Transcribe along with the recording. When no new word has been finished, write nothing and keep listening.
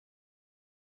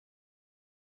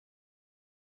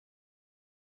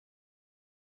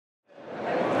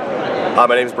My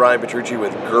name is Brian Petrucci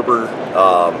with Gerber,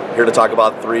 here to talk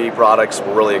about 3 products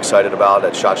we're really excited about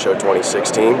at SHOT Show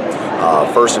 2016.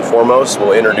 First and foremost,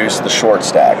 we'll introduce the Short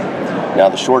Stack. Now,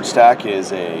 the Short Stack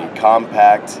is a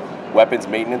compact weapons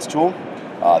maintenance tool.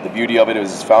 The beauty of it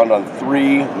is it's found on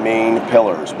 3 main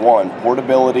pillars. 1,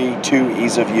 portability, 2,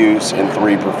 ease of use, and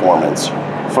 3, performance.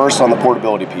 First, on the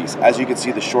portability piece, as you can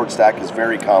see, the Short Stack is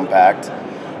very compact.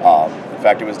 In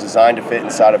fact, it was designed to fit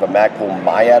inside of a Magpul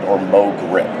Myat or Mo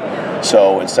grip.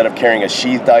 So instead of carrying a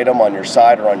sheathed item on your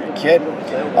side or on your kit,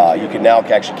 you can now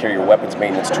actually carry your weapons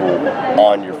maintenance tool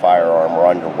on your firearm or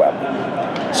on your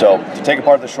weapon. So to take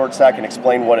apart the Short Stack and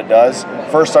explain what it does,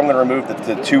 first I'm going to remove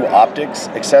the 2 optics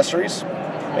accessories,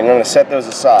 and I'm going to set those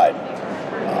aside.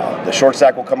 The Short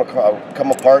Stack will come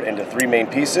apart into 3 main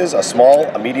pieces: a small,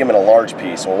 a medium, and a large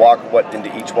piece. We'll walk what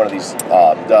into each one of these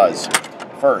does.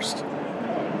 First,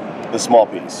 the small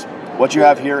piece. What you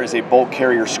have here is a bolt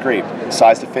carrier scrape,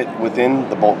 size to fit within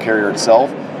the bolt carrier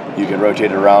itself. You can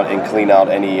rotate it around and clean out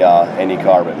any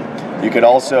carbon. You can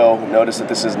also notice that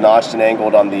this is notched and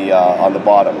angled on the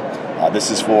bottom.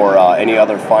 This is for any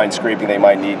other fine scraping they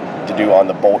might need to do on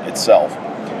the bolt itself.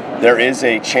 There is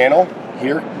a channel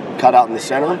here cut out in the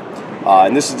center,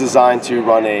 and this is designed to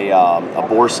run a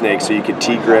bore snake, so you can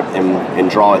T-grip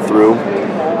and draw it through.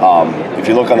 If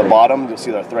you look on the bottom, you'll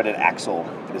see the threaded axle.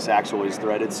 This axle is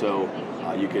threaded, so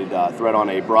you could thread on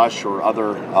a brush or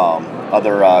other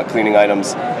cleaning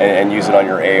items and use it on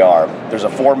your AR. There's a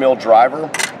 4mm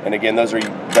driver, and again, those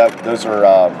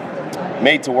are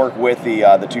made to work with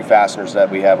the 2 fasteners that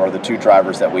we have, or the 2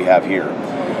 drivers that we have here.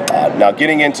 Now,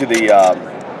 getting into the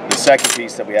second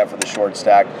piece that we have for the Short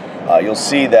Stack, you'll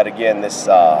see that again, this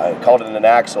I called it an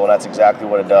axle, and that's exactly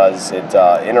what it does. It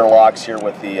interlocks here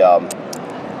with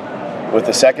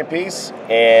the second piece,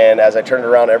 and as I turn it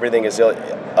around, everything is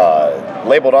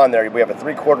labeled on there. We have a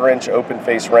 3/4 inch open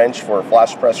face wrench for a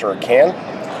flash suppressor or can.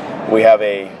 We have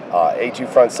a A2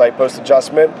 front sight post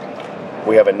adjustment.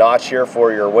 We have a notch here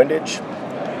for your windage.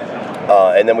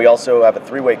 And then we also have a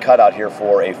 3-way cutout here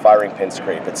for a firing pin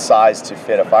scrape. It's sized to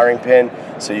fit a firing pin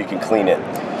so you can clean it.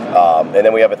 And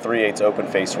then we have a 3/8 open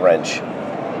face wrench.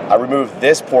 I removed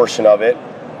this portion of it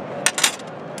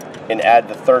and add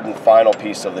the 3rd and final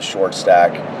piece of the Short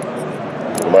Stack.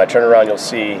 And when I turn around, you'll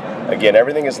see, again,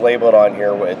 everything is labeled on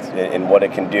here and what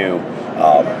it can do.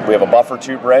 We have a buffer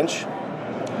tube wrench.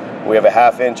 We have a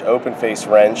 1/2 inch open face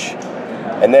wrench.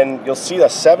 And then you'll see a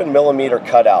 7mm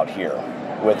cutout here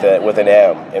with an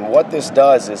M. And what this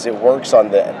does is it works on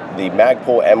the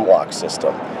Magpul M-Lock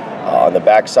system. On the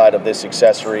back side of this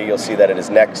accessory, you'll see that it is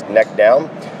neck down,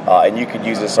 and you could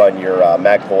use this on your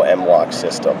Magpul M-Lock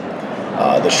system.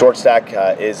 The Short Stack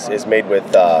is made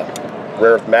with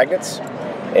rare earth magnets,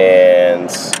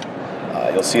 and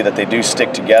you'll see that they do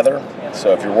stick together.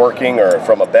 So if you're working or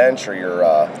from a bench, or you're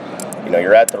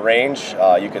at the range,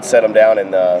 you could set them down,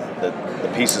 and the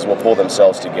pieces will pull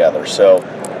themselves together. So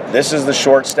this is the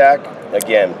Short Stack.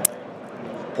 Again,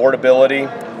 portability,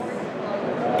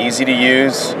 easy to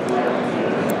use,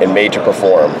 and made to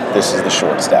perform. This is the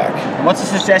Short Stack. What's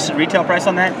the suggested retail price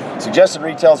on that? Suggested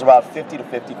retail is about $50 to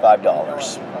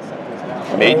 $55.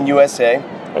 Made in USA.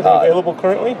 Are they available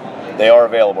currently? They are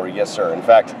available, yes, sir. In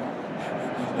fact,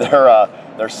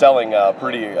 they're selling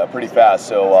pretty fast.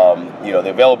 So the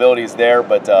availability is there,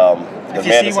 but the demand is high.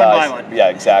 If you see one, buy one. Yeah,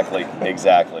 exactly.